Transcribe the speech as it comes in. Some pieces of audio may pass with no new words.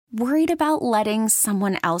Worried about letting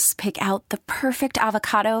someone else pick out the perfect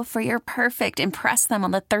avocado for your perfect impress them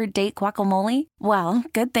on the third date guacamole? Well,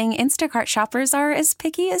 good thing Instacart shoppers are as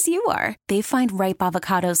picky as you are. They find ripe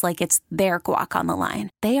avocados like it's their guac on the line.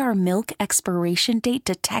 They are milk expiration date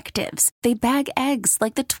detectives. They bag eggs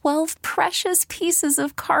like the 12 precious pieces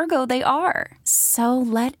of cargo they are. So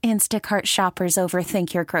let Instacart shoppers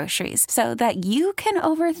overthink your groceries so that you can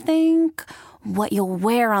overthink what you'll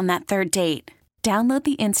wear on that third date. Download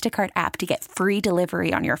the Instacart app to get free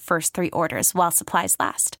delivery on your first 3 orders while supplies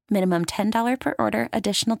last. Minimum $10 per order.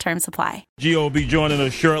 Additional terms apply. Gio will be joining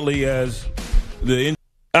us shortly as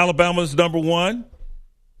Alabama's number 1.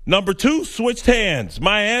 Number 2 switched hands.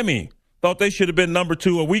 Miami thought they should have been number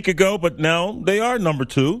 2 a week ago, but now they are number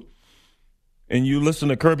 2. And you listen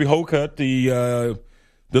to Kirby Hocutt, the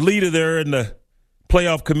leader there in the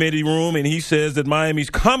playoff committee room, and he says that Miami's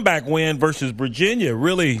comeback win versus Virginia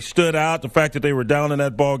really stood out. The fact that they were down in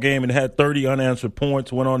that ball game and had 30 unanswered points,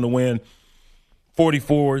 went on to win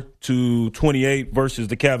 44-28 versus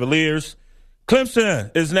the Cavaliers.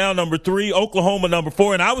 Clemson is now number 3, Oklahoma number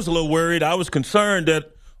 4, and I was a little worried. I was concerned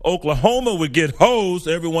that Oklahoma would get hosed.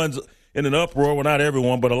 Everyone's in an uproar. Well, not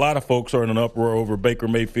everyone, but a lot of folks are in an uproar over Baker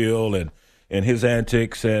Mayfield and his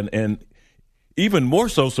antics, and even more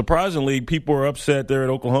so, surprisingly, people are upset there at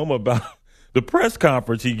Oklahoma about the press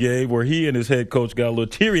conference he gave where he and his head coach got a little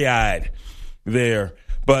teary-eyed there.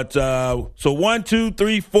 But so 1, 2,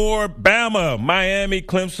 3, 4, Bama, Miami,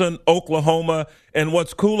 Clemson, Oklahoma. And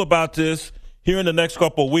what's cool about this, here in the next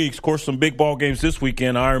couple of weeks, of course, some big ball games this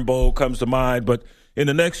weekend, Iron Bowl comes to mind. But in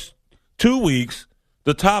the next 2 weeks,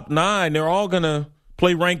 the top 9, they're all going to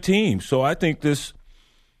play ranked teams. So I think this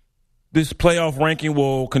playoff ranking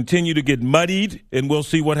will continue to get muddied, and we'll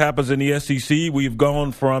see what happens in the SEC. We've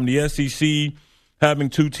gone from the SEC having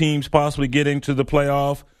 2 teams possibly get into the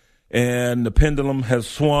playoff, and the pendulum has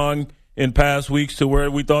swung in past weeks to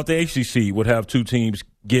where we thought the ACC would have 2 teams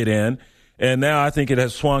get in. And now I think it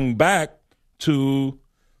has swung back to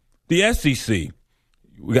the SEC.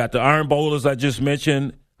 We got the Iron Bowl, as I just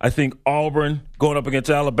mentioned. I think Auburn going up against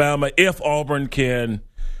Alabama. If Auburn can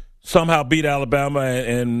somehow beat Alabama,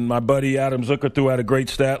 and my buddy Adam Zucker threw out a great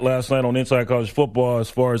stat last night on Inside College Football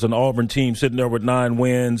as far as an Auburn team sitting there with 9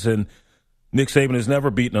 wins, and Nick Saban has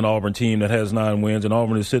never beaten an Auburn team that has 9 wins, and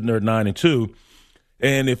Auburn is sitting there at 9-2.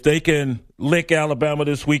 And if they can lick Alabama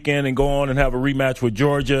this weekend and go on and have a rematch with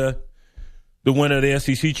Georgia, the winner of the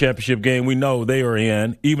SEC championship game, we know they are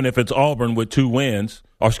in, even if it's Auburn with 2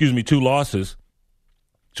 losses.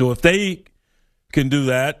 So if they can do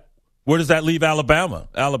that, where does that leave Alabama?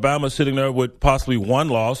 Alabama's sitting there with possibly 1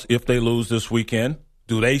 loss if they lose this weekend.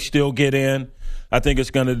 Do they still get in? I think it's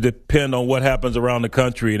going to depend on what happens around the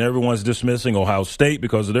country, and everyone's dismissing Ohio State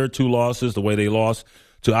because of their 2 losses, the way they lost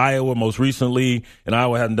to Iowa most recently, and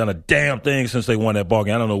Iowa hasn't done a damn thing since they won that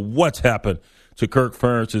ballgame. I don't know what's happened to Kirk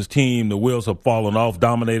Ferentz's team. The wheels have fallen off,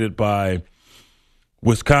 dominated by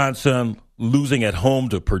Wisconsin, losing at home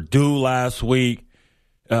to Purdue last week.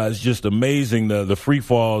 It's just amazing the free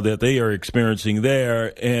fall that they are experiencing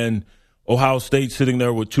there. And Ohio State sitting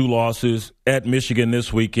there with 2 losses at Michigan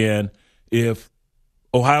this weekend. If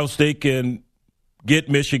Ohio State can get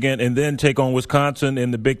Michigan and then take on Wisconsin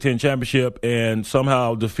in the Big Ten Championship and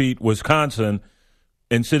somehow defeat Wisconsin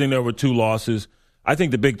and sitting there with 2 losses, I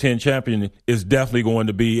think the Big Ten champion is definitely going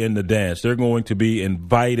to be in the dance. They're going to be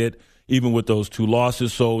invited even with those 2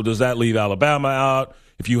 losses. So does that leave Alabama out?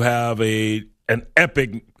 If you have an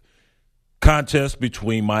epic contest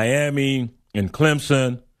between Miami and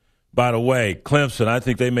Clemson. By the way, Clemson, I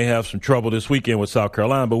think they may have some trouble this weekend with South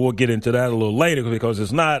Carolina, but we'll get into that a little later because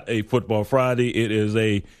it's not a football Friday. It is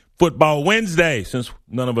a football Wednesday since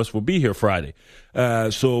none of us will be here Friday.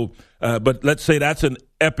 But let's say that's an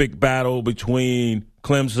epic battle between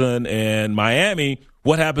Clemson and Miami.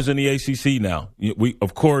 What happens in the ACC now?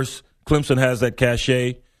 Of course, Clemson has that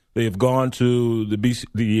cachet. They have gone to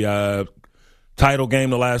the title game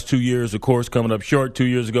the last 2 years, of course, coming up short 2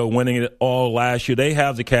 years ago, winning it all last year. They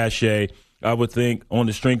have the cachet. I would think on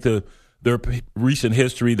the strength of their recent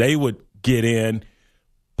history, they would get in,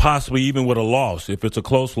 possibly even with a loss, if it's a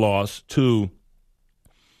close loss, to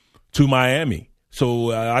Miami.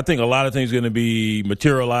 So I think a lot of things are going to be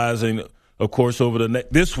materializing, of course, over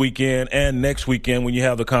this weekend and next weekend when you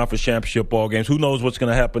have the conference championship ball games. Who knows what's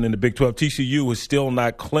going to happen in the Big 12? TCU has still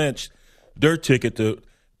not clinched their ticket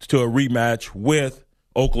to a rematch with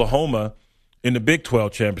Oklahoma in the Big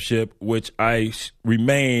 12 championship, which I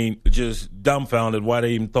remain just dumbfounded why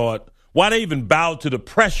they even bowed to the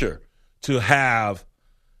pressure to have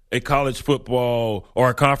a college football or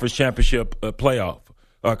a conference championship playoff.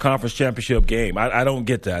 conference championship game. I don't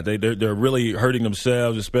get that. They're really hurting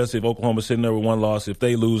themselves, especially if Oklahoma's sitting there with one loss. If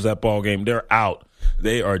they lose that ball game, they're out.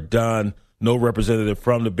 They are done. No representative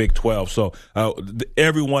from the Big 12. So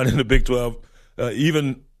everyone in the Big 12,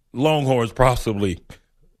 even Longhorns possibly,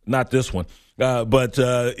 not this one, but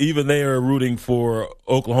even they are rooting for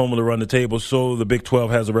Oklahoma to run the table so the Big 12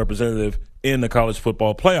 has a representative in the college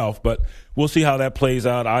football playoff. But we'll see how that plays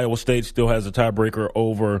out. Iowa State still has a tiebreaker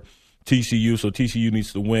over TCU, so TCU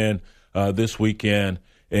needs to win this weekend,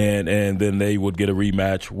 and then they would get a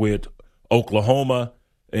rematch with Oklahoma.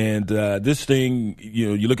 And this thing,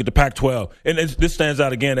 you look at the Pac-12, and this stands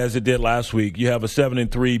out again as it did last week. You have a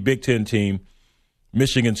 7-3 Big Ten team,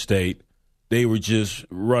 Michigan State. They were just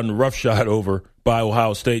run roughshod over by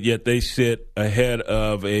Ohio State, yet they sit ahead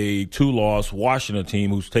of a 2-loss Washington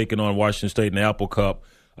team who's taking on Washington State in the Apple Cup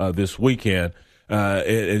this weekend.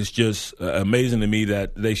 It's just amazing to me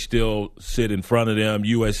that they still sit in front of them.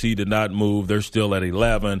 USC did not move. They're still at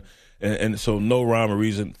 11. And so no rhyme or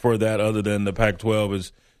reason for that other than the Pac-12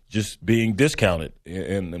 is just being discounted.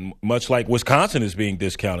 And much like Wisconsin is being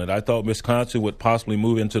discounted. I thought Wisconsin would possibly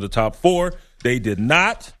move into the top 4. They did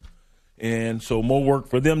not. And so more work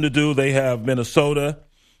for them to do. They have Minnesota,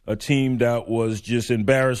 a team that was just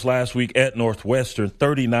embarrassed last week at Northwestern,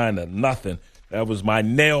 39-0. That was my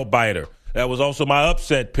nail biter. That was also my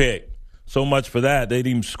upset pick. So much for that. They didn't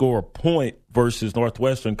even score a point versus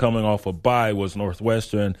Northwestern coming off a bye was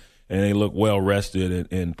Northwestern. And they look well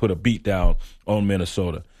rested and put a beat down on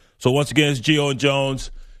Minnesota. So once again, it's Gio and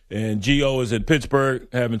Jones, and Gio is in Pittsburgh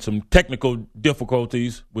having some technical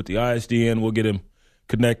difficulties with the ISDN. We'll get him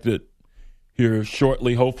connected here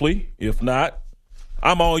shortly, hopefully. If not,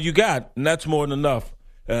 I'm all you got, and that's more than enough.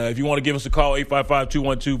 If you want to give us a call,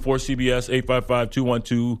 855-212-4CBS,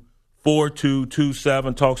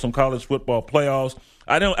 855-212-4227. Talk some college football playoffs.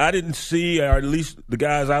 I didn't see, or at least the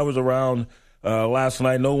guys I was around last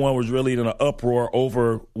night, no one was really in an uproar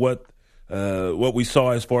over what we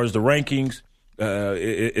saw as far as the rankings.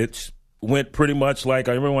 It went pretty much like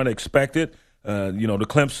everyone expected. The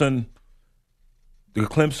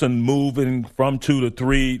Clemson moving from 2 to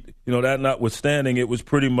 3, that notwithstanding, it was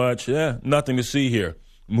pretty much nothing to see here.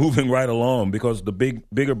 Moving right along because the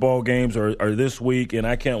bigger ball games are this week, and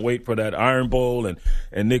I can't wait for that Iron Bowl and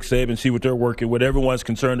Nick Saban, see what they're working with. Everyone's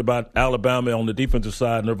concerned about Alabama on the defensive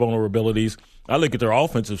side and their vulnerabilities. I look at their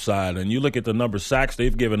offensive side, and you look at the number of sacks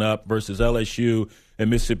they've given up versus LSU and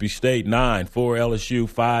Mississippi State, 9 for LSU,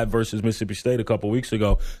 5 versus Mississippi State a couple weeks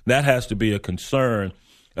ago. That has to be a concern.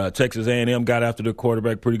 Texas A&M got after the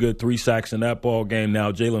quarterback pretty good, 3 sacks in that ball game.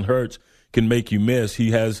 Now Jalen Hurts can make you miss.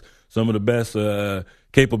 He has some of the best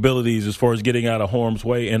capabilities as far as getting out of harm's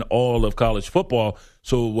way in all of college football.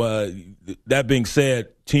 So that being said,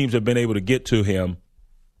 teams have been able to get to him.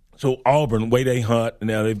 So Auburn, way they hunt.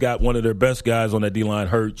 Now they've got one of their best guys on that D-line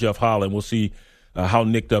hurt, Jeff Holland. We'll see how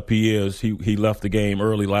nicked up he is. He left the game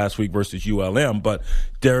early last week versus ULM. But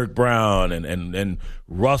Derek Brown and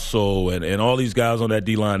Russell and all these guys on that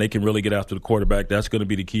D-line, they can really get after the quarterback. That's going to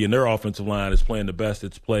be the key. And their offensive line is playing the best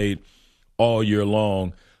it's played all year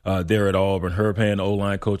long. There at Auburn. Herb Hand, the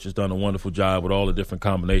O-line coach, has done a wonderful job with all the different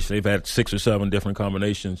combinations. They've had 6 or 7 different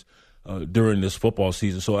combinations during this football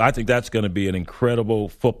season. So I think that's going to be an incredible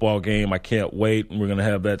football game. I can't wait. We're going to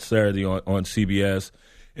have that Saturday on CBS.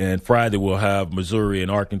 And Friday we'll have Missouri and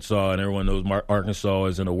Arkansas. And everyone knows Arkansas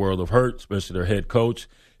is in a world of hurt, especially their head coach.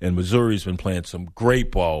 And Missouri's been playing some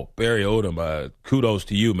great ball. Barry Odom, kudos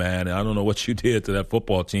to you, man. I don't know what you did to that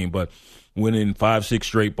football team, but winning 5-6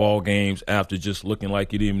 straight ball games after just looking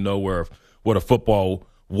like you didn't even know what a football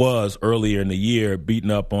was earlier in the year, beating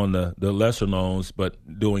up on the lesser knowns, but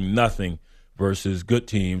doing nothing versus good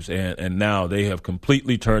teams. And now they have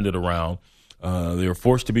completely turned it around. They were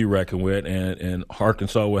forced to be reckoned with, and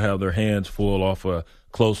Arkansas will have their hands full off a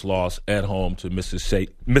close loss at home to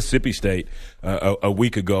Mississippi State a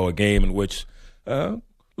week ago, a game in which a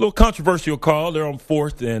little controversial call. They're on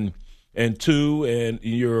 4th and 2, and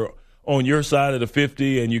you're on your side of the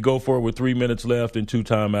 50, and you go for it with 3 minutes left and 2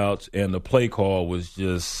 timeouts, and the play call was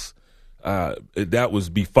just that was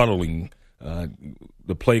befuddling.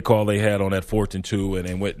 The play call they had on that 4th and 2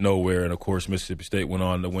 and went nowhere, and, of course, Mississippi State went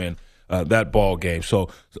on to win that ball game. So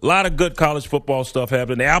a lot of good college football stuff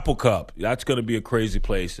happening. The Apple Cup, that's going to be a crazy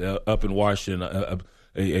place up in Washington,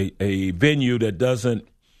 a venue that doesn't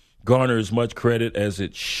garner as much credit as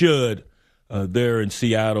it should there in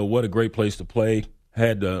Seattle. What a great place to play.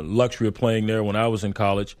 Had the luxury of playing there when I was in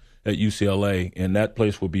college at UCLA, and that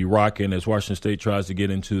place will be rocking as Washington State tries to get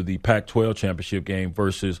into the Pac-12 championship game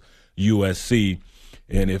versus USC.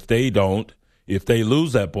 And if they don't, if they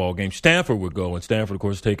lose that ball game, Stanford would go. And Stanford, of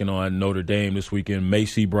course, taking on Notre Dame this weekend. May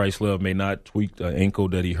see Bryce Love may not tweak the ankle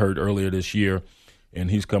that he hurt earlier this year, and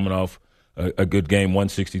he's coming off a good game,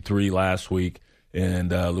 163 last week.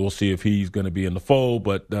 And we'll see if he's going to be in the fold.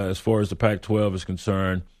 But as far as the Pac-12 is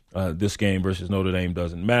concerned, this game versus Notre Dame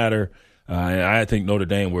doesn't matter. And I think Notre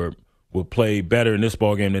Dame will play better in this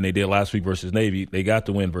ball game than they did last week versus Navy. They got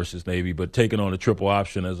the win versus Navy, but taking on a triple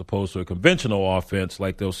option as opposed to a conventional offense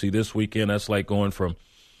like they'll see this weekend, that's like going from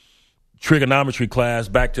trigonometry class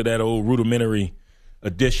back to that old rudimentary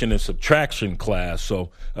addition and subtraction class.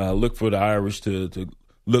 So look for the Irish to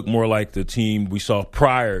look more like the team we saw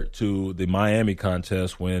prior to the Miami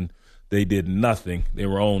contest when they did nothing. They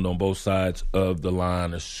were owned on both sides of the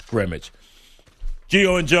line of scrimmage.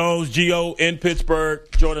 Gio and Jones, Gio in Pittsburgh,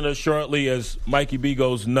 joining us shortly as Mikey B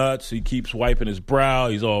goes nuts. He keeps wiping his brow.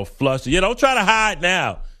 He's all flustered. Don't try to hide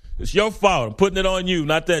now. It's your fault. I'm putting it on you,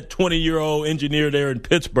 not that 20-year-old engineer there in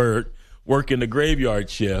Pittsburgh working the graveyard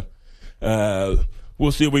shift.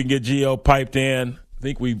 We'll see if we can get Gio piped in. I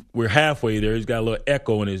think we're halfway there. He's got a little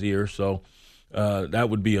echo in his ear, so that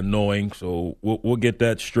would be annoying. So we'll get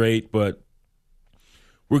that straight, but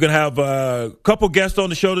we're going to have a couple guests on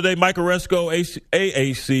the show today. Mike Aresco,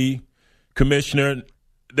 AAC commissioner.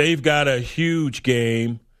 They've got a huge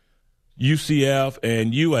game. UCF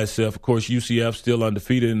and USF. Of course, UCF still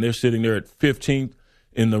undefeated, and they're sitting there at 15th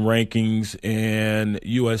in the rankings. And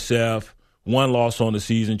USF, one loss on the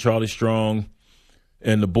season, Charlie Strong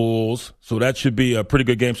and the Bulls. So that should be a pretty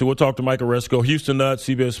good game. So we'll talk to Mike Aresco. Houston Nutt,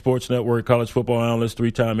 CBS Sports Network, college football analyst,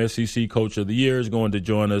 3-time SEC Coach of the Year, is going to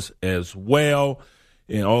join us as well.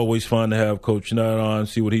 And always fun to have Coach Nutt on,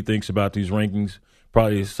 see what he thinks about these rankings.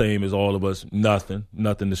 Probably the same as all of us. Nothing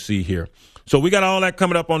to see here. So we got all that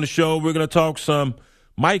coming up on the show. We're going to talk some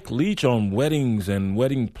Mike Leach on weddings and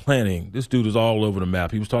wedding planning. This dude is all over the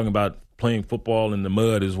map. He was talking about playing football in the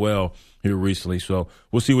mud as well here recently. So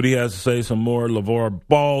we'll see what he has to say. Some more LeVar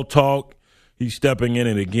Ball talk. He's stepping in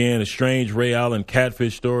it again. A strange Ray Allen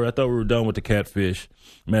catfish story. I thought we were done with the catfish.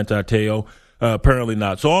 Manti Te'o. Apparently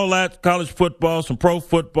not. So all that, college football, some pro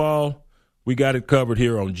football, we got it covered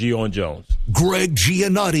here on Gio and Jones. Greg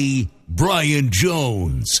Giannotti, Brian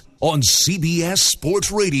Jones on CBS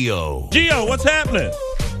Sports Radio. Gio, what's happening?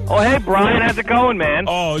 Oh, hey, Brian. How's it going, man?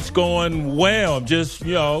 Oh, it's going well. I'm just,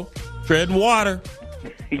 treading water.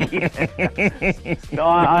 No,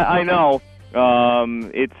 I know.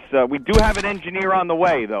 We do have an engineer on the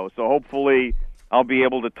way, though, so hopefully I'll be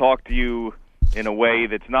able to talk to you in a way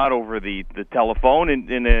that's not over the telephone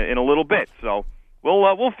in a little bit. So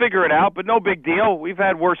we'll figure it out, but no big deal. We've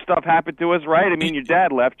had worse stuff happen to us, right? I mean, your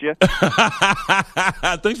dad left you.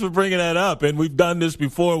 Thanks for bringing that up. And we've done this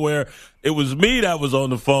before where it was me that was on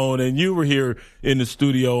the phone and you were here in the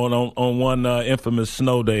studio on one infamous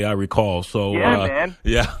snow day, I recall. So yeah, man.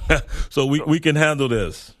 Yeah. So we can handle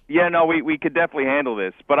this. Yeah, no, we could definitely handle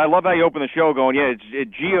this. But I love how you open the show going,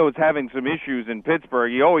 Gio's having some issues in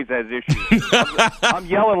Pittsburgh. He always has issues. I'm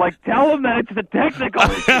yelling like, tell him that it's the technical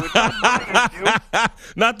issue. It's not my issue.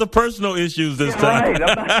 Not the personal issues this time. Right.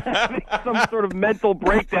 I'm not having some sort of mental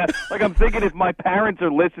breakdown. Like I'm thinking if my parents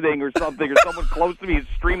are listening or something, or someone close to me is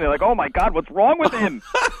streaming, they're like, oh, my God, what's wrong with him?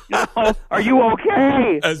 Are you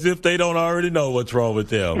okay? As if they don't already know what's wrong with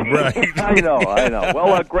them. Right. I know.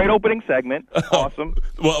 Well, great opening segment. Awesome.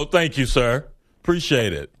 Well, thank you, sir.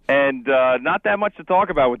 Appreciate it. And not that much to talk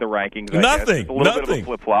about with the rankings. Nothing. A little bit of a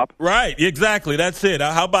flip-flop. Right, exactly. That's it.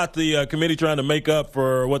 How about the committee trying to make up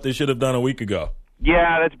for what they should have done a week ago?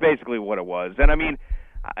 Yeah, that's basically what it was. And, I mean,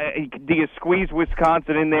 do you squeeze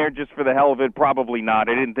Wisconsin in there just for the hell of it? Probably not.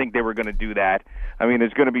 I didn't think they were going to do that. I mean,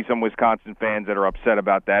 there's going to be some Wisconsin fans that are upset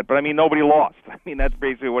about that. But, I mean, nobody lost. I mean, that's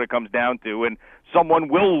basically what it comes down to. And someone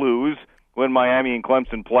will lose when Miami and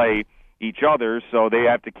Clemson play each other, so they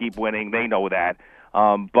have to keep winning. They know that.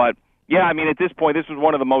 But, yeah, I mean, at this point, this was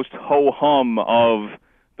one of the most ho-hum of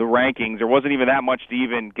the rankings. There wasn't even that much to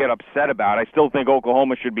even get upset about. I still think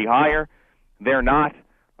Oklahoma should be higher. They're not.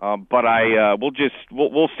 But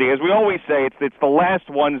we'll see. As we always say, it's the last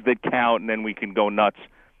ones that count, and then we can go nuts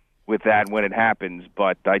with that when it happens.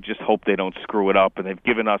 But I just hope they don't screw it up, and they've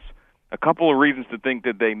given us a couple of reasons to think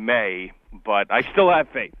that they may, but I still have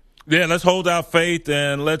faith. Yeah, let's hold out faith,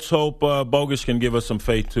 and let's hope Bogus can give us some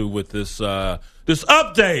faith, too, with this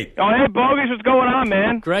update. Oh, hey, Bogus, what's going on,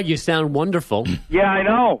 man? Greg, you sound wonderful. Yeah, I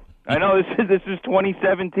know. This is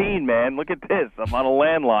 2017, man. Look at this. I'm on a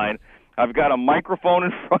landline. I've got a microphone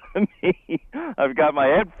in front of me. I've got my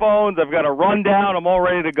headphones. I've got a rundown. I'm all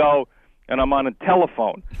ready to go, and I'm on a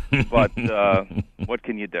telephone. But what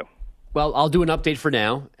can you do? Well, I'll do an update for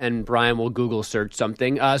now, and Brian will Google search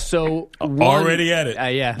something. Already at it.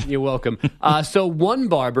 Yeah, you're welcome. So one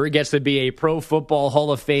barber gets to be a Pro Football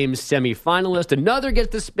Hall of Fame semifinalist. Another gets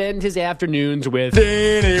to spend his afternoons with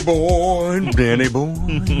Danny Boy.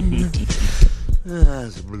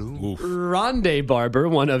 Rondé Barber,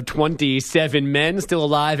 one of 27 men still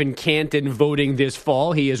alive in Canton voting this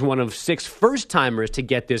fall. He is one of 6 first-timers to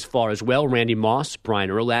get this far as well. Randy Moss, Brian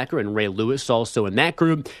Urlacher, and Ray Lewis also in that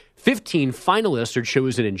group. 15 finalists are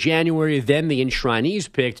chosen in January, then the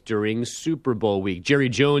enshrinees picked during Super Bowl week. Jerry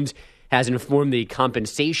Jones has informed the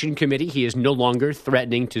compensation committee he is no longer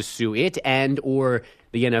threatening to sue it and or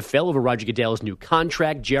the NFL over Roger Goodell's new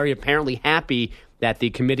contract. Jerry apparently happy that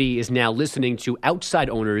the committee is now listening to outside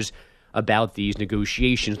owners about these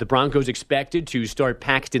negotiations. The Broncos expected to start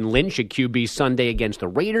Paxton Lynch at QB Sunday against the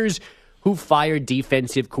Raiders, who fired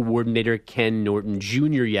defensive coordinator Ken Norton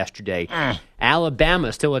Jr. yesterday.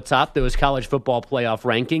 Alabama still atop those college football playoff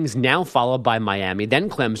rankings, now followed by Miami, then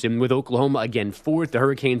Clemson, with Oklahoma again fourth. The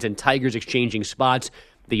Hurricanes and Tigers exchanging spots,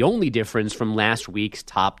 the only difference from last week's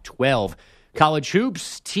top 12. College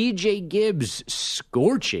hoops, TJ Gibbs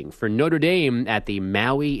scorching for Notre Dame at the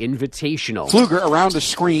Maui Invitational. Pfluger around the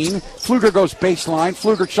screen. Pfluger goes baseline.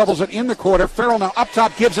 Pfluger shovels it in the quarter. Farrell now up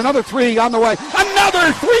top. Gibbs another 3 on the way.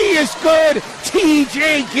 Another 3 is good.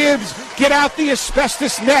 TJ Gibbs, get out the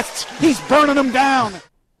asbestos nets. He's burning them down.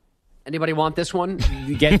 Anybody want this one?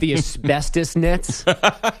 You get the asbestos nets?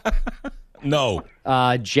 No.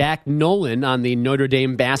 Jack Nolan on the Notre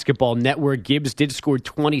Dame Basketball Network. Gibbs did score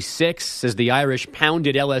 26 as the Irish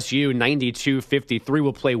pounded LSU 92-53.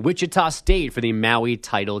 Will play Wichita State for the Maui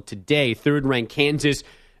title today. Third-ranked Kansas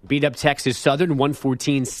beat up Texas Southern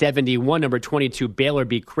 114-71. Number 22 Baylor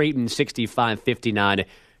beat Creighton 65-59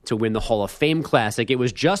 to win the Hall of Fame Classic. It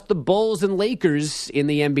was just the Bulls and Lakers in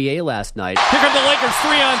the NBA last night. Here come the Lakers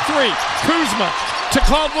 3-on-3. Kuzma to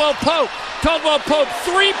Caldwell Pope. Caldwell Pope,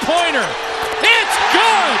 three-pointer. It's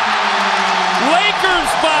good! Lakers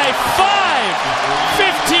by 5.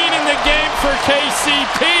 15 in the game for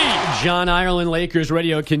KCP. John Ireland, Lakers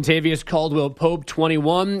radio. Kentavious Caldwell Pope,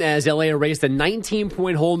 21, as LA erased a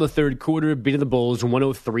 19-point hole in the third quarter, beating the Bulls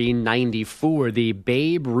 103-94. The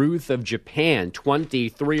Babe Ruth of Japan,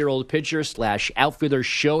 23-year-old pitcher / outfielder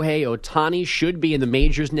Shohei Ohtani should be in the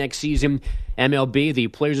majors next season. MLB, the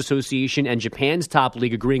Players Association, and Japan's top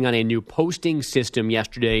league agreeing on a new posting system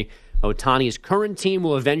yesterday. Ohtani's current team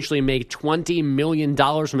will eventually make $20 million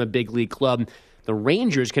from a big league club. The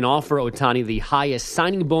Rangers can offer Ohtani the highest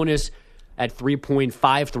signing bonus at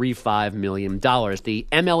 $3.535 million. The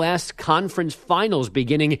MLS Conference Finals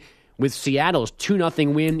beginning with Seattle's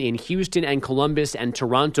 2-0 win in Houston and Columbus, and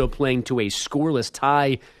Toronto playing to a scoreless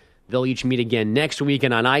tie. They'll each meet again next week.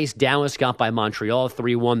 And on ice, Dallas got by Montreal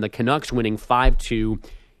 3-1. The Canucks winning 5-2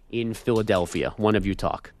 in Philadelphia. One of you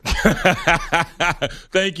talk.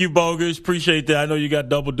 Thank you, Bogus. Appreciate that. I know you got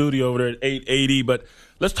double duty over there at 880, but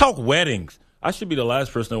let's talk weddings. I should be the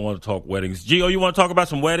last person that want to talk weddings. Gio, you want to talk about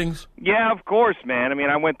some weddings? Yeah, of course, man. I mean,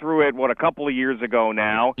 I went through it, a couple of years ago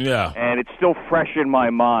now. Yeah. And it's still fresh in my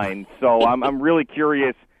mind. So I'm really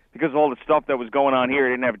curious, because of all the stuff that was going on here. I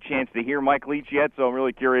didn't have a chance to hear Mike Leach yet, so I'm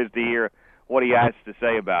really curious to hear what he has to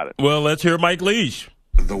say about it. Well, let's hear Mike Leach.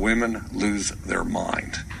 The women lose their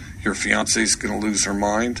mind. Your fiance's going to lose her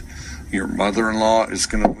mind. Your mother-in-law is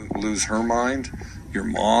going to lose her mind. Your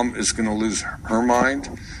mom is going to lose her mind.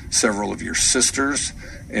 Several of your sisters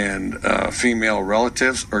and female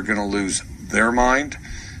relatives are going to lose their mind,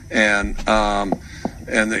 and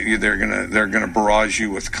they're going to barrage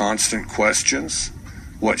you with constant questions.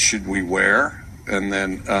 What should we wear? And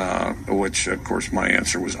then, which of course my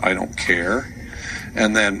answer was, I don't care.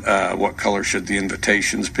 And then, what color should the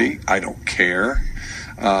invitations be? I don't care.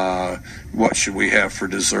 What should we have for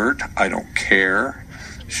dessert? I don't care.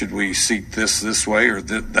 Should we seat this way or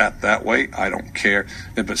that way? I don't care.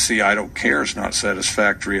 But see, I don't care is not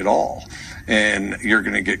satisfactory at all. And you're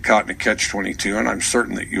going to get caught in a catch-22, and I'm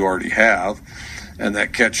certain that you already have. And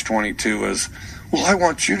that catch-22 is, well, I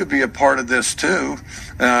want you to be a part of this too.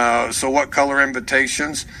 So what color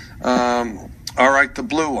invitations? All right, the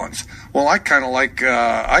blue ones. Well, I kind of like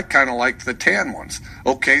the tan ones.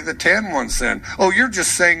 Okay, the tan ones then. Oh, you're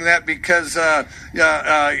just saying that because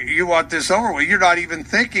you want this over with. You're not even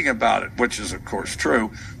thinking about it, which is of course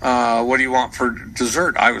true. What do you want for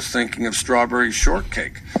dessert? I was thinking of strawberry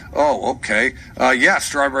shortcake. Oh, okay. Yeah,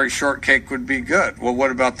 strawberry shortcake would be good. Well,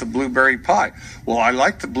 what about the blueberry pie? Well, I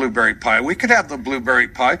like the blueberry pie. We could have the blueberry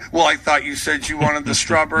pie. Well, I thought you said you wanted the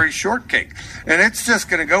strawberry shortcake. And it's just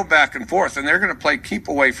going to go back and forth, and they're going to play keep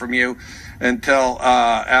away from you. until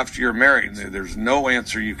after you're married. There's no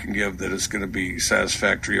answer you can give that is going to be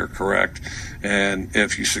satisfactory or correct. And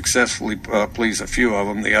if you successfully please a few of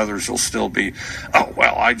them, the others will still be, oh,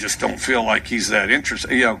 well, I just don't feel like he's that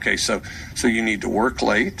interested. Yeah, okay, so you need to work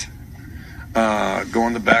late. Go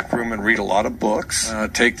in the back room and read a lot of books.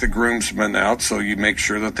 Take the groomsmen out so you make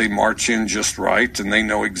sure that they march in just right and they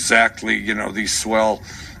know exactly, these swell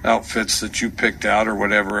outfits that you picked out or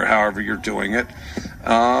whatever, however you're doing it.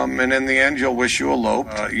 And in the end, you'll wish you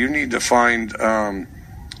eloped. You need to find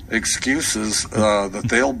excuses that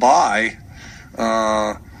they'll buy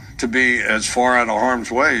to be as far out of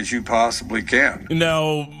harm's way as you possibly can.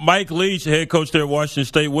 Now, Mike Leach, head coach there at Washington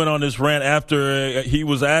State, went on this rant after he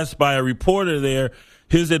was asked by a reporter there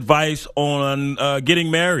his advice on getting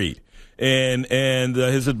married and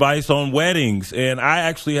his advice on weddings. And I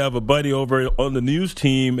actually have a buddy over on the news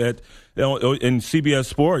team in CBS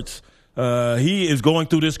Sports. He is going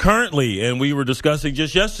through this currently, and we were discussing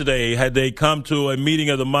just yesterday, had they come to a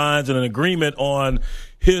meeting of the minds and an agreement on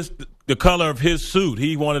the color of his suit.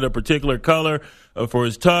 He wanted a particular color for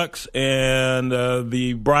his tux, and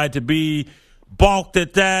the bride-to-be balked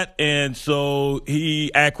at that, and so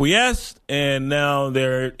he acquiesced, and now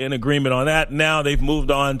they're in agreement on that. Now they've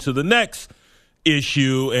moved on to the next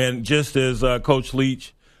issue, and just as Coach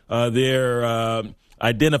Leach there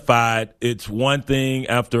identified, it's one thing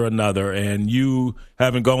after another, and you,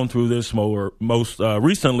 having gone through this most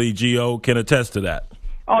recently, Gio, can attest to that.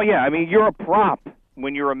 Oh, yeah. I mean, you're a prop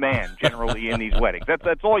when you're a man, generally, in these weddings.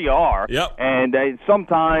 That's all you are. Yep. And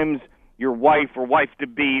sometimes your wife or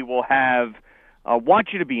wife-to-be will have want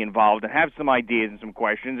you to be involved and have some ideas and some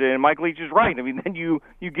questions. And Mike Leach is right. I mean, then you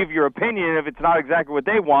give your opinion. If it's not exactly what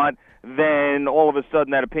they want, then all of a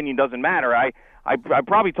sudden that opinion doesn't matter. I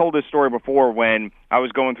probably told this story before when I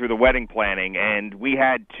was going through the wedding planning, and we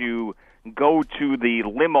had to go to the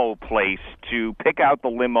limo place to pick out the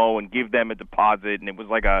limo and give them a deposit, and it was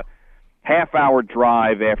like a half-hour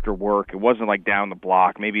drive after work. It wasn't like down the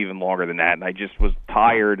block, maybe even longer than that, and I just was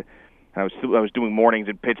tired. I was doing mornings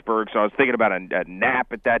in Pittsburgh, so I was thinking about a nap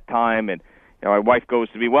at that time, and my wife goes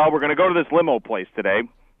to me, well, we're going to go to this limo place today,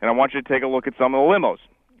 and I want you to take a look at some of the limos.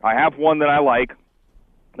 I have one that I like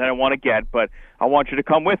that I want to get, but I want you to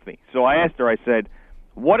come with me. So I asked her, I said,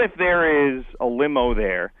 what if there is a limo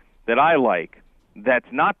there that I like that's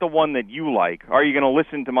not the one that you like? Are you going to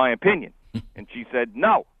listen to my opinion? And she said,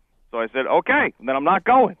 no. So I said, okay, then I'm not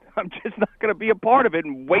going. I'm just not going to be a part of it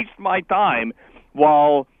and waste my time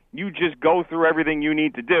while you just go through everything you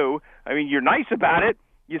need to do. I mean, you're nice about it.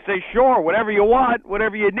 You say, sure, whatever you want,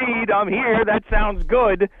 whatever you need, I'm here. That sounds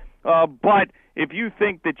good. But if you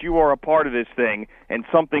think that you are a part of this thing and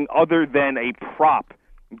something other than a prop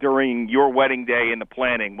during your wedding day and the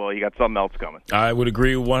planning, well, you got something else coming. I would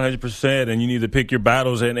agree 100%, and you need to pick your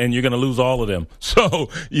battles, and you're going to lose all of them. So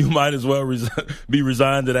you might as well be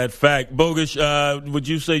resigned to that fact. Bogusch, would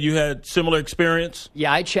you say you had similar experience?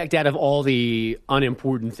 Yeah, I checked out of all the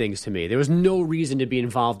unimportant things to me. There was no reason to be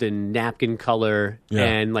involved in napkin color,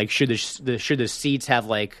 and like should the seats have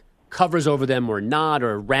like covers over them or not,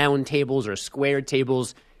 or round tables or square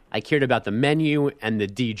tables. I cared about the menu and the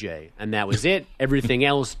DJ, and that was it. Everything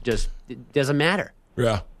else just doesn't matter.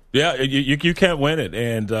 Yeah, you can't win it.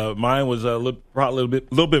 And mine was probably a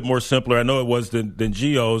little bit more simpler. I know it was than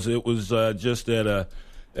Gio's. It was just at a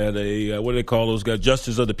what do they call those guys?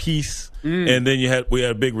 Justice of the Peace. And then we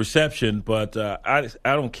had a big reception. But I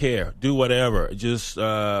don't care. Do whatever. Just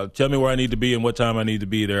tell me where I need to be and what time I need to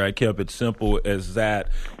be there. I kept it simple as that,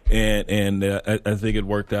 and I think it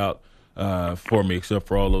worked out for me, except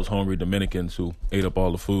for all those hungry Dominicans who ate up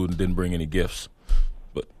all the food and didn't bring any gifts.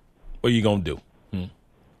 But what are you going to do?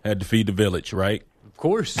 Had to feed the village, right? Of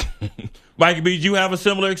course. Mikey B, did you have a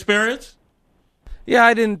similar experience? Yeah,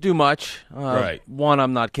 I didn't do much. Right. One,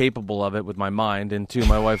 I'm not capable of it with my mind, and two,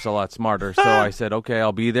 my wife's a lot smarter. So I said, okay,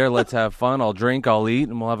 I'll be there. Let's have fun. I'll drink, I'll eat,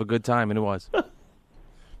 and we'll have a good time. And it was.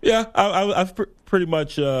 Yeah, I pretty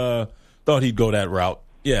much thought he'd go that route.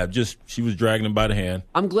 Yeah, just she was dragging him by the hand.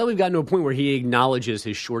 I'm glad we've gotten to a point where he acknowledges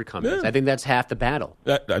his shortcomings. Yeah. I think that's half the battle.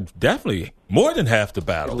 Definitely more than half the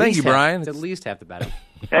battle. Thank you, Brian. It's at least half the battle.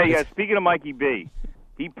 Hey, speaking of Mikey B,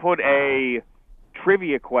 he put a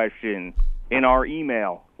trivia question in our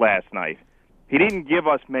email last night. He didn't give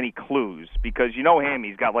us many clues because you know him.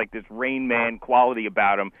 He's got like this Rain Man quality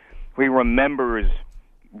about him where he remembers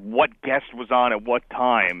what guest was on at what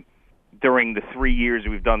time during the 3 years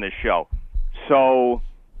we've done this show. So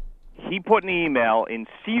he put an email in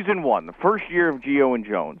season 1, the first year of Gio and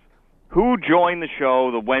Jones, who joined the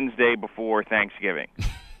show the Wednesday before Thanksgiving.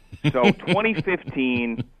 So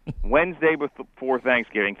 2015, Wednesday before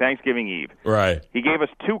Thanksgiving, Thanksgiving Eve. Right. He gave us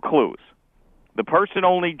 2 clues. The person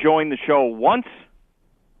only joined the show once.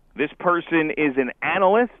 This person is an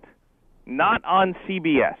analyst, not on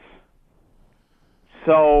CBS.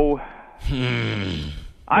 So,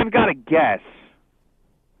 I've got a guess.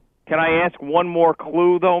 Can I ask one more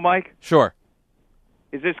clue, though, Mike? Sure.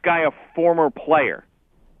 Is this guy a former player?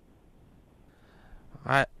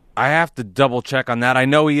 I have to double check on that. I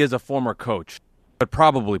know he is a former coach, but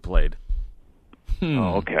probably played.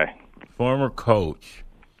 Oh, okay. Former coach.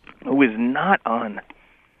 Who is not on...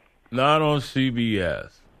 Not on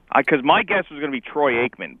CBS. Because my guess was going to be Troy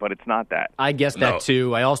Aikman, but it's not that. I guessed that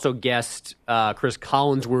too. I also guessed Chris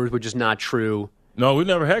Collinsworth, which is not true. No, we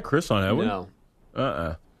never had Chris on, have we? No.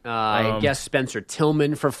 I I guessed Spencer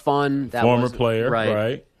Tillman for fun. That former wasn't- player,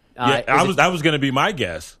 right? Yeah, that was going to be my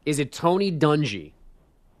guess. Is it Tony Dungy?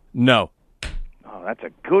 No. Oh, that's a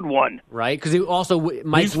good one. Right? Because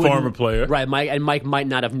Mike He's wouldn't- former player. Right, Mike might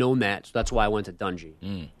not have known that, so that's why I went to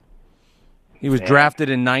Dungy. He was drafted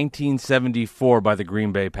in 1974 by the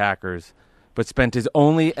Green Bay Packers, but spent his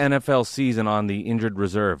only NFL season on the injured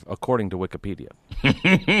reserve, according to Wikipedia.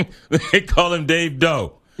 They call him Dave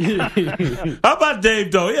Doe. How about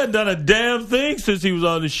Dave Doe? He hadn't done a damn thing since he was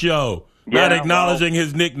on the show. Yeah, Not acknowledging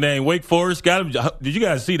his nickname. Wake Forest got him. Did you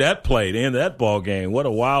guys see that play? The end of that ball game. What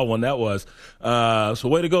a wild one that was. So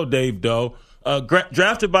way to go, Dave Doe.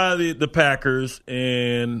 Drafted by the Packers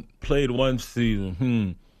and played one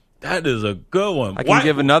season. That is a good one. I can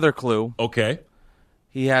give another clue. Okay.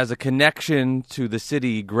 He has a connection to the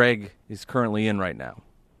city Greg is currently in right now.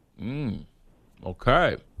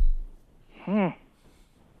 Okay.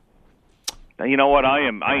 Now, you know what? I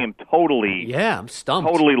am totally... Yeah, I'm stumped.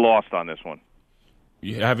 Totally lost on this one.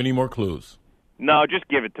 You have any more clues? No, just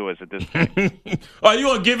give it to us at this point. Oh, you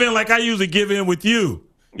want to give in like I usually give in with you?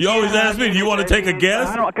 You always ask me, do you want to take a guess?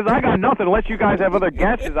 Because I got nothing. Unless you guys have other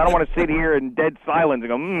guesses, I don't want to sit here in dead silence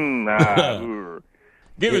and go,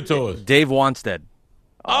 Give it to us. Dave Wanstead.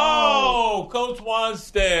 Oh, Coach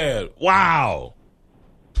Wanstead. Wow.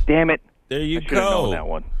 Damn it. There you I should have known go. that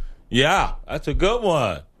one. Yeah, that's a good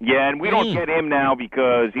one. Yeah, and we don't get him now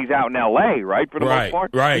because he's out in L.A., right, for the most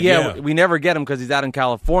part? Right, Yeah, we never get him because he's out in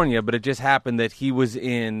California, but it just happened that he was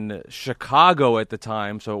in Chicago at the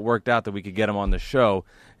time, so it worked out that we could get him on the show,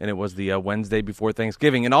 and it was the Wednesday before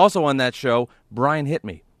Thanksgiving. And also on that show, Brian hit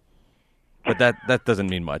me. But that doesn't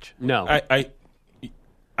mean much. No.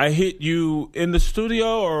 I hit you in the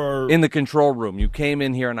studio or In the control room. You came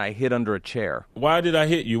in here and I hid under a chair. why did I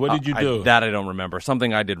hit you? What did you do? That I don't remember.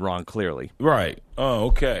 Something I did wrong, clearly. Right. Oh,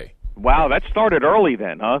 okay. Wow, that started early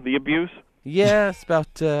then, huh, the abuse? Yeah, it's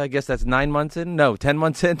about, I guess that's 9 months in? No, 10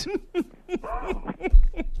 months in.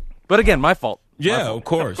 But again, my fault. Yeah, of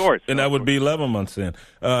course. Of course. And that would be 11 months in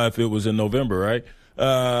if it was in November, right?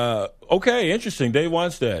 Okay, interesting. Dave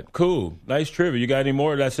Wanstead. Cool. Nice trivia. You got any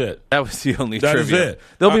more? That's it. That was the only That trivia. is it.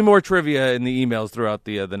 There'll be more trivia in the emails throughout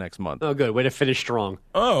the next month. Oh, good. Way to finish strong.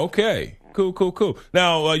 Oh, okay. Cool.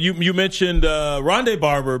 Now, you mentioned Rondé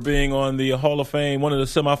Barber being on the Hall of Fame, one of the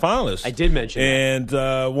semifinalists. I did mention that.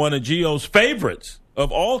 And one of Gio's favorites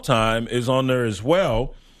of all time is on there as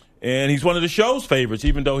well. And he's one of the show's favorites,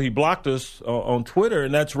 even though he blocked us on Twitter,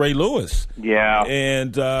 and that's Ray Lewis. Yeah.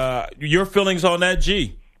 And your feelings on that,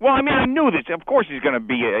 G? Well, I mean, I knew this. Of course he's going to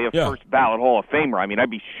be a first ballot Hall of Famer. I mean, I'd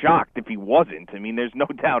be shocked if he wasn't. I mean, there's no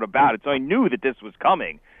doubt about it. So I knew that this was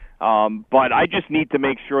coming. But I just need to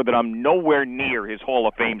make sure that I'm nowhere near his Hall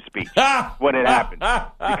of Fame speech when it happens.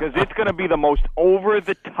 Because it's going to be the most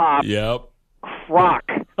over-the-top crock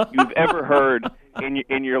you've ever heard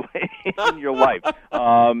in your life.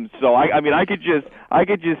 So I mean, I could just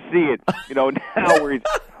see it, now where he's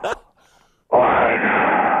all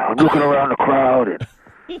right, I'm looking around the crowd and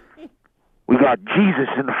we got Jesus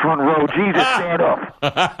in the front row. Jesus, stand up.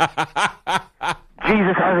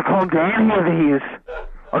 Jesus hasn't come to any of these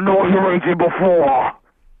inaugurations before.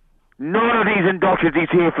 None of these inductions he's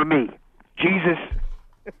here for me. Jesus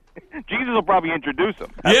will probably introduce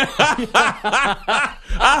him. Yeah.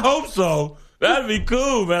 I hope so. That'd be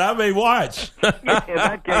cool, man. I may watch. In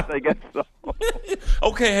that case, I guess so.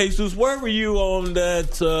 Okay, Jesus, where were you on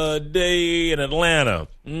that day in Atlanta?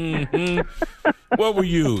 Mm-hmm. Where were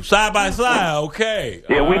you? Side by side, okay.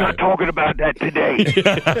 Yeah, we're not talking about that today.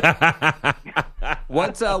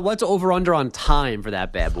 What's over under on time for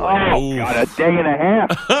that bad boy? Oh, God, a day and a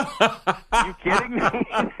half. Are you kidding me?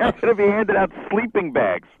 They're going to be handing out sleeping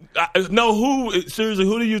bags. No, seriously,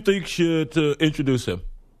 who do you think should introduce him?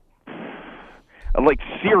 Like,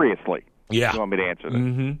 seriously. Yeah. You want me to answer that?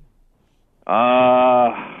 Mm-hmm.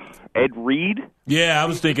 Ed Reed? Yeah, I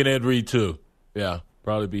was thinking Ed Reed, too. Yeah,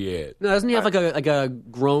 probably be Ed. No, doesn't he have like a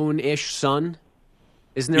grown-ish son?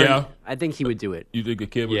 Isn't there? Yeah. I think he would do it. You think a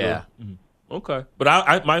kid would do it? Mm-hmm. Okay.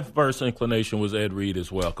 But my first inclination was Ed Reed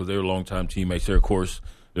as well because they were longtime teammates. They're, of course,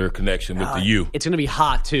 their connection with the U. It's going to be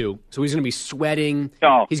hot, too. So he's going to be sweating.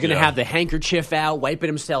 Oh, he's going to have the handkerchief out, wiping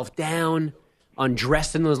himself down,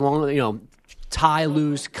 undressed in those long, tie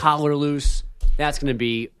loose, collar loose. That's going to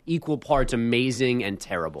be equal parts amazing and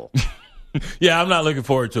terrible. Yeah, I'm not looking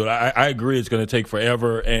forward to it. I agree it's going to take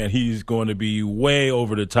forever, and he's going to be way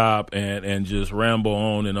over the top and just ramble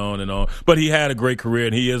on and on and on. But he had a great career,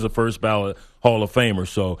 and he is a first-ballot Hall of Famer,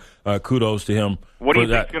 so kudos to him. What do you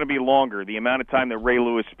think is going to be longer, the amount of time that Ray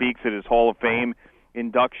Lewis speaks at his Hall of Fame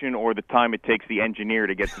induction or the time it takes the engineer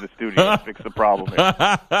to get to the studio to fix the problem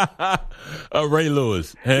here? Ray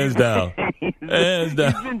Lewis, hands down. Hands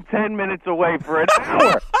down. He's been 10 minutes away for an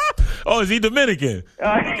hour. Oh, is he Dominican?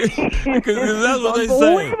 Because that's what they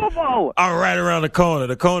say. I'm right around the corner.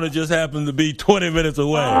 The corner just happens to be 20 minutes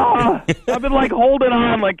away. I've been holding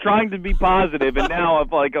on, trying to be positive, and now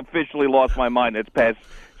I've officially lost my mind. It's past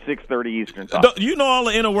 6:30 Eastern time. You know all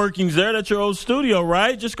the inner workings there. That's your old studio,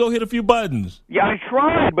 right? Just go hit a few buttons. Yeah, I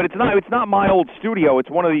tried, but it's not my old studio. It's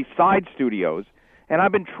one of these side studios, and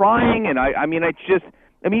I've been trying, and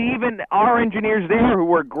even our engineers there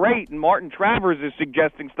who are great, and Martin Travers is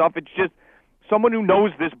suggesting stuff. It's just someone who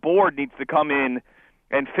knows this board needs to come in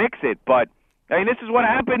and fix it. But this is what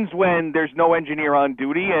happens when there's no engineer on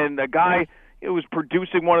duty, and a guy who was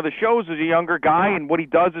producing one of the shows is a younger guy, and what he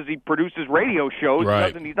does is he produces radio shows.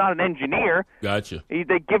 Right. He's not an engineer. Gotcha. They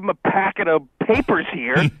give him a packet of papers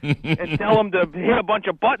here and tell him to hit a bunch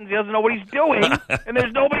of buttons. He doesn't know what he's doing, and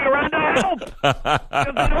there's nobody around to help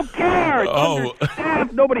because they don't care. It's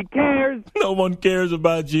understaffed. Nobody cares. No one cares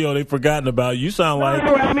about Gio. They've forgotten about you. You sound like...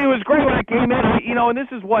 it was great when I came in. And this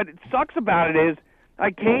is what sucks about it is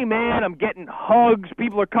I came in, I'm getting hugs.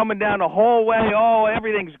 People are coming down the hallway. Oh,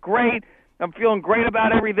 everything's great. I'm feeling great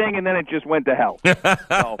about everything, and then it just went to hell. And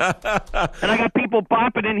I got people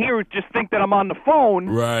popping in here who just think that I'm on the phone.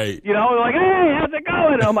 Right. They're like, hey, how's it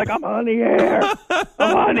going? And I'm like, I'm on the air.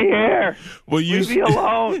 I'm on the air. Well, leave me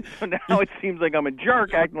alone. So now it seems like I'm a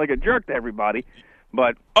jerk, acting like a jerk to everybody.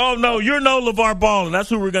 But oh, no, you're no LeVar Ball, and that's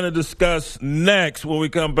who we're going to discuss next when we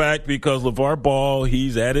come back because LeVar Ball,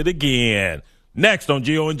 he's at it again. Next on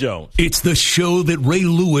Gio and Jones. It's the show that Ray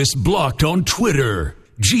Lewis blocked on Twitter.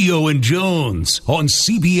 Gio and Jones on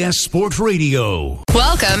CBS Sports Radio.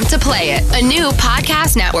 Welcome to Play It, a new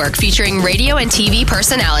podcast network featuring radio and TV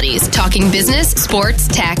personalities talking business, sports,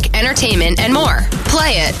 tech, entertainment, and more.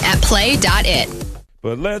 Play it at play.it.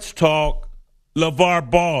 But let's talk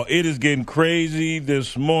LeVar Ball. It is getting crazy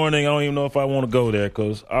this morning. I don't even know if I want to go there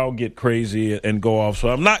because I'll get crazy and go off. So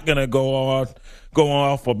I'm not going to go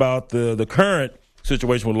off about the current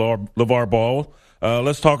situation with LeVar Ball.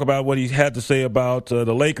 Let's talk about what he had to say about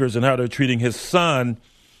the Lakers and how they're treating his son,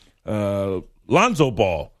 Lonzo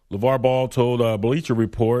Ball. LeVar Ball told Bleacher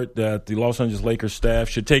Report that the Los Angeles Lakers staff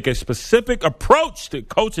should take a specific approach to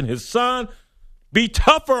coaching his son, be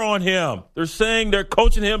tougher on him. They're saying they're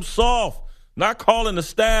coaching him soft, not calling the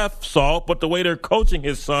staff soft, but the way they're coaching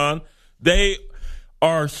his son, they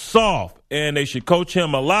are soft, and they should coach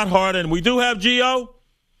him a lot harder. And we do have Gio.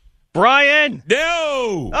 Brian!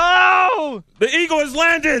 No! Oh! The Eagle has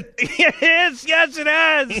landed! Yes, it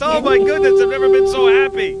has! Oh, my goodness, I've never been so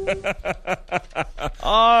happy.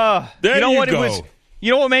 There you know you what go. It was?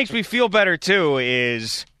 You know what makes me feel better, too,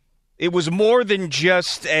 is it was more than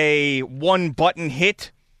just a one-button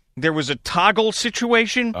hit. There was a toggle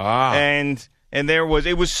situation, and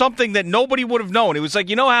it was something that nobody would have known. It was like,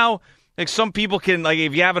 you know how some people can,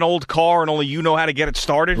 if you have an old car and only you know how to get it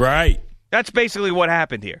started? Right. That's basically what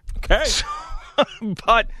happened here. Okay.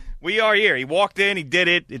 But we are here. He walked in. He did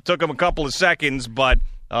it. It took him a couple of seconds, but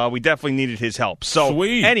we definitely needed his help. So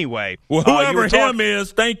Sweet. Anyway. Well, whoever him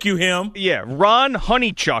is, thank you, him. Yeah, Ron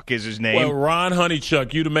Honeychuck is his name. Well, Ron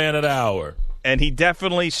Honeychuck, you the man of the hour. And he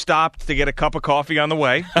definitely stopped to get a cup of coffee on the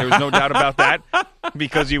way. There was no doubt about that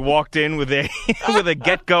because he walked in with a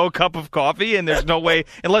Get-Go cup of coffee, and there's no way,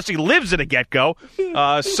 unless he lives at a Get-Go.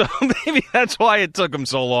 So maybe that's why it took him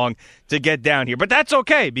so long to get down here. But that's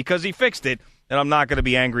okay because he fixed it, and I'm not going to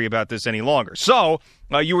be angry about this any longer. So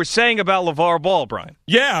you were saying about LeVar Ball, Brian.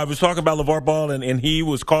 Yeah, I was talking about LeVar Ball, and he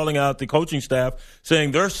was calling out the coaching staff,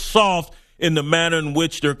 saying they're soft in the manner in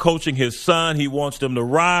which they're coaching his son. He wants them to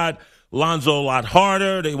ride Lonzo a lot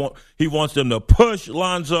harder. He wants them to push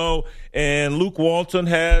Lonzo. And Luke Walton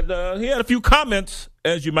had a few comments,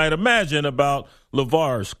 as you might imagine, about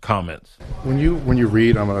LeVar's comments. When you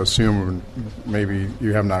read, I'm going to assume maybe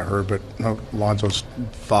you have not heard, but Lonzo's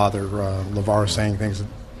father, LeVar, saying things,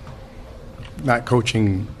 not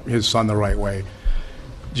coaching his son the right way.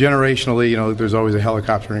 Generationally, there's always a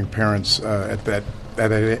helicoptering parents at that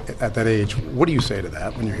at that age. What do you say to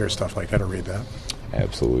that when you hear stuff like that or read that?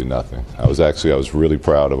 Absolutely nothing. I was really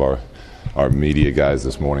proud of our media guys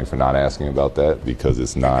this morning for not asking about that, because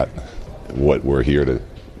it's not what we're here to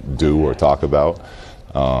do or talk about.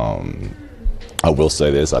 I will say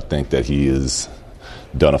this: I think that he has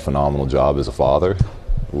done a phenomenal job as a father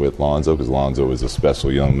with Lonzo, because Lonzo is a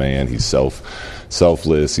special young man. He's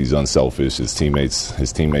selfless. He's unselfish. His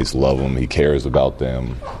teammates love him. He cares about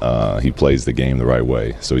them. He plays the game the right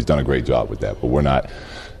way. So he's done a great job with that. But we're not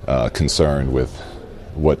concerned with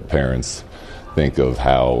what parents think of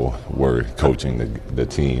how we're coaching the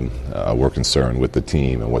team. We're concerned with the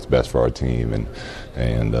team and what's best for our team,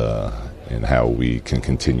 and how we can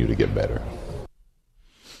continue to get better.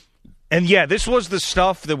 And, yeah, this was the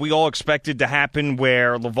stuff that we all expected to happen,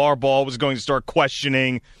 where LeVar Ball was going to start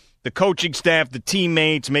questioning the coaching staff, the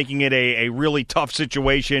teammates, making it a really tough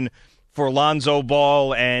situation for Lonzo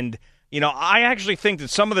Ball. And, I actually think that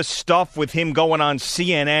some of the stuff with him going on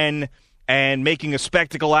CNN and making a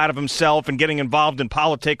spectacle out of himself and getting involved in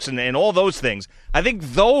politics and all those things, I think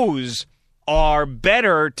those are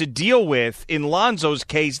better to deal with in Lonzo's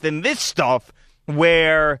case than this stuff,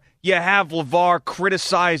 where you have LeVar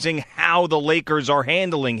criticizing how the Lakers are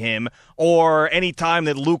handling him, or any time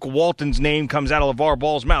that Luke Walton's name comes out of LeVar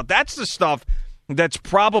Ball's mouth. That's the stuff that's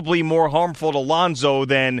probably more harmful to Lonzo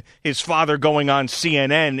than his father going on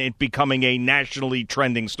CNN, it becoming a nationally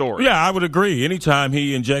trending story. Yeah, I would agree. Anytime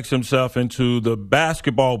he injects himself into the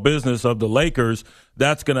basketball business of the Lakers,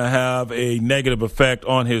 that's going to have a negative effect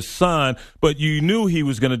on his son. But you knew he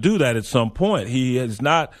was going to do that at some point. He has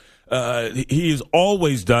not. He has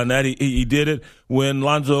always done that. He did it when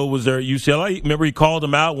Lonzo was there at UCLA. Remember, he called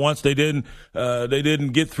them out once they didn't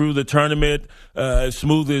get through the tournament as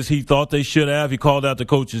smooth as he thought they should have. He called out the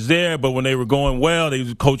coaches there, but when they were going well,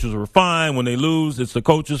 the coaches were fine. When they lose, it's the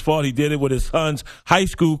coach's fault. He did it with his son's high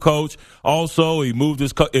school coach. Also, he moved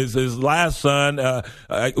his last son.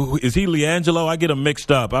 Is he LiAngelo? I get him mixed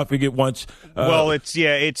up. I forget once. Well, it's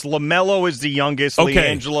LaMelo is the youngest.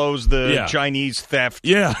 Okay. LiAngelo's the Chinese theft.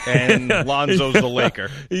 Yeah. And Lonzo's the Laker.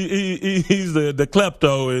 He's the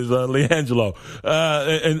klepto is LiAngelo.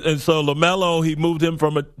 And so LaMelo, he moved him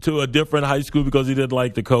to a different high school because he didn't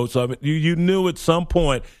like the coach. So I mean, you knew at some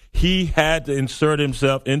point he had to insert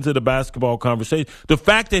himself into the basketball conversation. The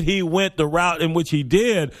fact that he went the route in which he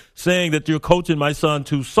did, saying that you're coaching my son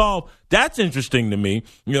too soft, that's interesting to me.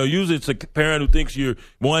 Usually it's a parent who thinks you're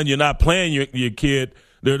not playing your kid.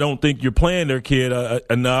 They don't think you're playing their kid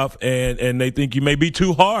enough, and they think you may be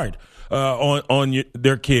too hard on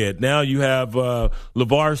their kid. Now you have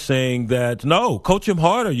LeVar saying that, no, coach him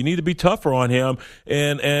harder. You need to be tougher on him.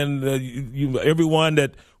 And everyone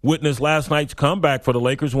that witnessed last night's comeback for the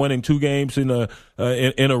Lakers, winning 2 games in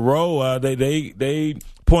a row, they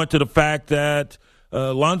point to the fact that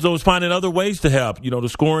Lonzo is finding other ways to help. The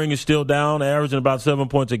scoring is still down, averaging about 7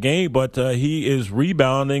 points a game, but he is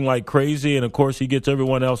rebounding like crazy, and, of course, he gets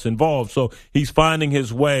everyone else involved. So he's finding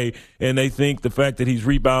his way, and they think the fact that he's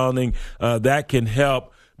rebounding, that can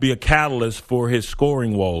help be a catalyst for his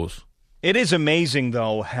scoring woes. It is amazing,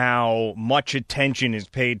 though, how much attention is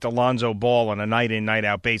paid to Lonzo Ball on a night-in,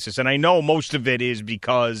 night-out basis. And I know most of it is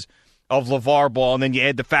because of LeVar Ball, and then you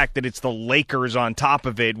add the fact that it's the Lakers on top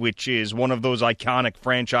of it, which is one of those iconic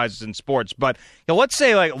franchises in sports. But let's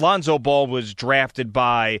say like Lonzo Ball was drafted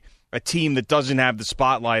by a team that doesn't have the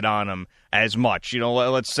spotlight on him as much.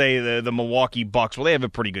 Let's say the Milwaukee Bucks. Well, they have a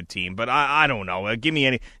pretty good team, but I don't know. Give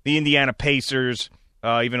me the Indiana Pacers,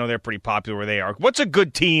 even though they're pretty popular where they are. What's a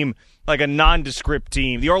good team, like a nondescript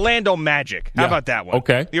team? The Orlando Magic. How about that one?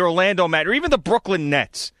 Okay. The Orlando Magic, or even the Brooklyn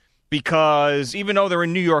Nets. Because even though they're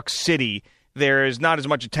in New York City, there's not as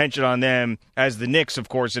much attention on them as the Knicks, of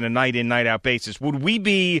course, in a night-in, night-out basis. Would we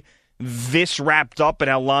be this wrapped up in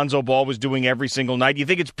how Lonzo Ball was doing every single night? Do you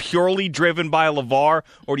think it's purely driven by LeVar,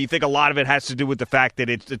 or do you think a lot of it has to do with the fact that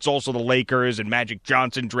it's also the Lakers and Magic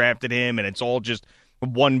Johnson drafted him, and it's all just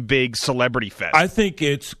one big celebrity fest? I think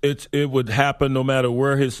it would happen no matter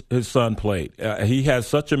where his son played. He has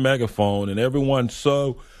such a megaphone, and everyone's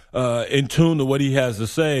so in tune to what he has to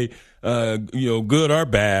say, good or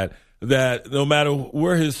bad, that no matter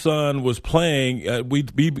where his son was playing,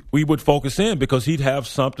 we would focus in because he'd have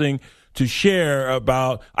something to share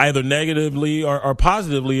about either negatively or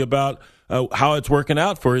positively about how it's working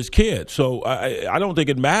out for his kid. So I don't think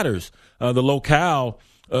it matters the locale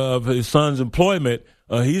of his son's employment.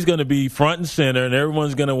 He's going to be front and center, and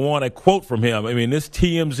everyone's going to want a quote from him. I mean, this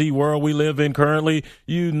TMZ world we live in currently,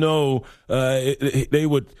 they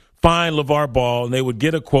would find LeVar Ball, and they would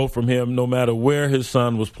get a quote from him no matter where his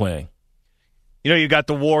son was playing. You got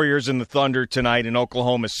the Warriors and the Thunder tonight in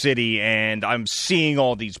Oklahoma City, and I'm seeing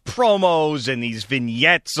all these promos and these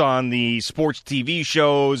vignettes on the sports TV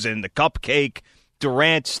shows and the cupcake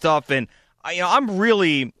Durant stuff, and I'm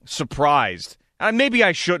really surprised. Maybe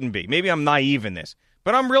I shouldn't be. Maybe I'm naive in this,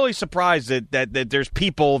 but I'm really surprised that there's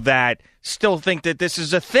people that still think that this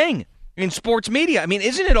is a thing in sports media. I mean,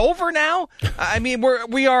 isn't it over now? I mean,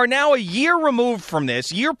 we are now a year removed from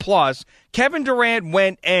this, year plus. Kevin Durant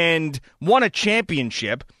went and won a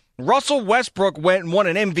championship. Russell Westbrook went and won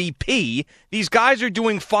an MVP. These guys are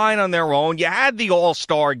doing fine on their own. You had the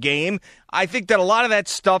All-Star game. I think that a lot of that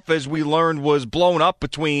stuff, as we learned, was blown up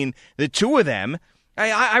between the two of them.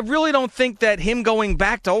 I really don't think that him going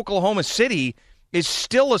back to Oklahoma City is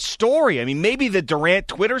still a story. I mean, maybe the Durant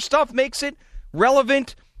Twitter stuff makes it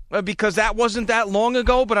relevant because that wasn't that long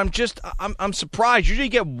ago, but I'm surprised. Usually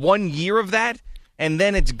you get 1 year of that, and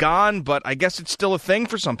then it's gone, but I guess it's still a thing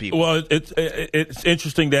for some people. Well, it's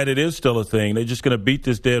interesting that it is still a thing. They're just going to beat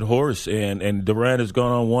this dead horse, and Durant has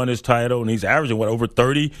gone on, won his title, and he's averaging, over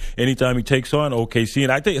 30 anytime he takes on OKC.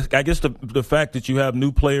 And I guess the fact that you have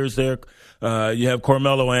new players there, you have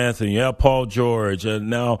Carmelo Anthony, you have Paul George, and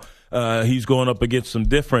now he's going up against some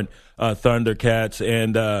different Thundercats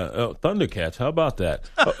and Thundercats. How about that?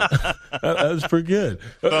 That was pretty good.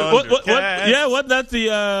 Wasn't that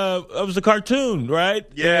it was a cartoon, right?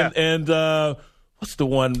 Yeah. And what's the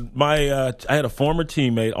one? I had a former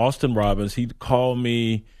teammate, Austin Robbins. He called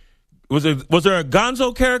me. Was there a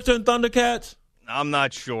Gonzo character in Thundercats? I'm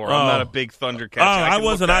not sure. I'm not a big Thundercats. I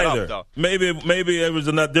wasn't either. Up, maybe it was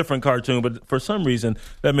a different cartoon, but for some reason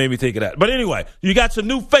that made me think of that. But anyway, you got some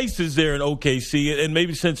new faces there in OKC, and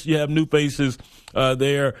maybe since you have new faces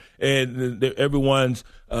there, and everyone's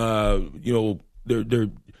they're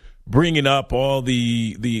bringing up all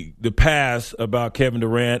the past about Kevin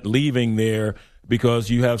Durant leaving there, because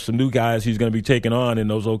you have some new guys he's going to be taking on in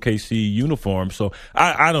those OKC uniforms. So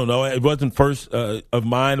I don't know. It wasn't first of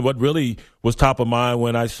mind. What really was top of mind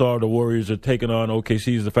when I saw the Warriors are taking on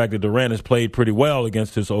OKC is the fact that Durant has played pretty well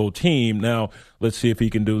against his old team. Now let's see if he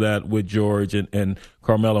can do that with George and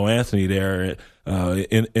Carmelo Anthony there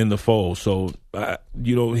in the fold. So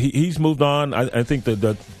he's moved on. I think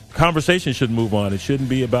the conversation should move on. It shouldn't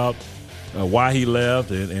be about why he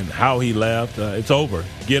left and how he left. It's over.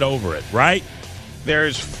 Get over it, right?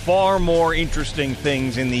 There's far more interesting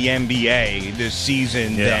things in the NBA this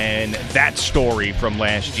season than that story from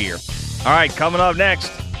last year. All right, coming up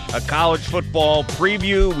next, a college football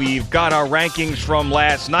preview. We've got our rankings from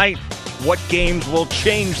last night. What games will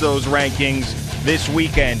change those rankings this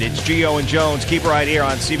weekend? It's Gio and Jones. Keep it right here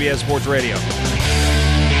on CBS Sports Radio.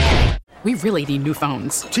 We really need new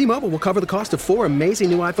phones. T-Mobile will cover the cost of 4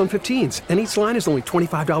 amazing new iPhone 15s, and each line is only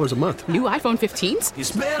 $25 a month. New iPhone 15s?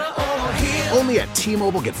 It's better over here. Only at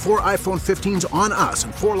T-Mobile, get 4 iPhone 15s on us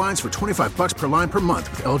and 4 lines for $25 per line per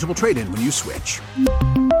month with eligible trade-in when you switch.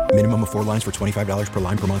 Minimum of 4 lines for $25 per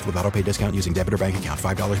line per month with autopay discount using debit or bank account.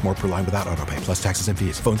 $5 more per line without autopay, plus taxes and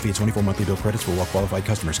fees. Phone fee at 24 monthly bill credits for well-qualified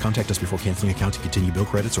customers. Contact us before canceling account to continue bill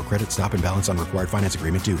credits or credit stop and balance on required finance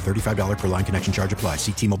agreement due. $35 per line connection charge applies.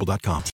 See T-Mobile.com.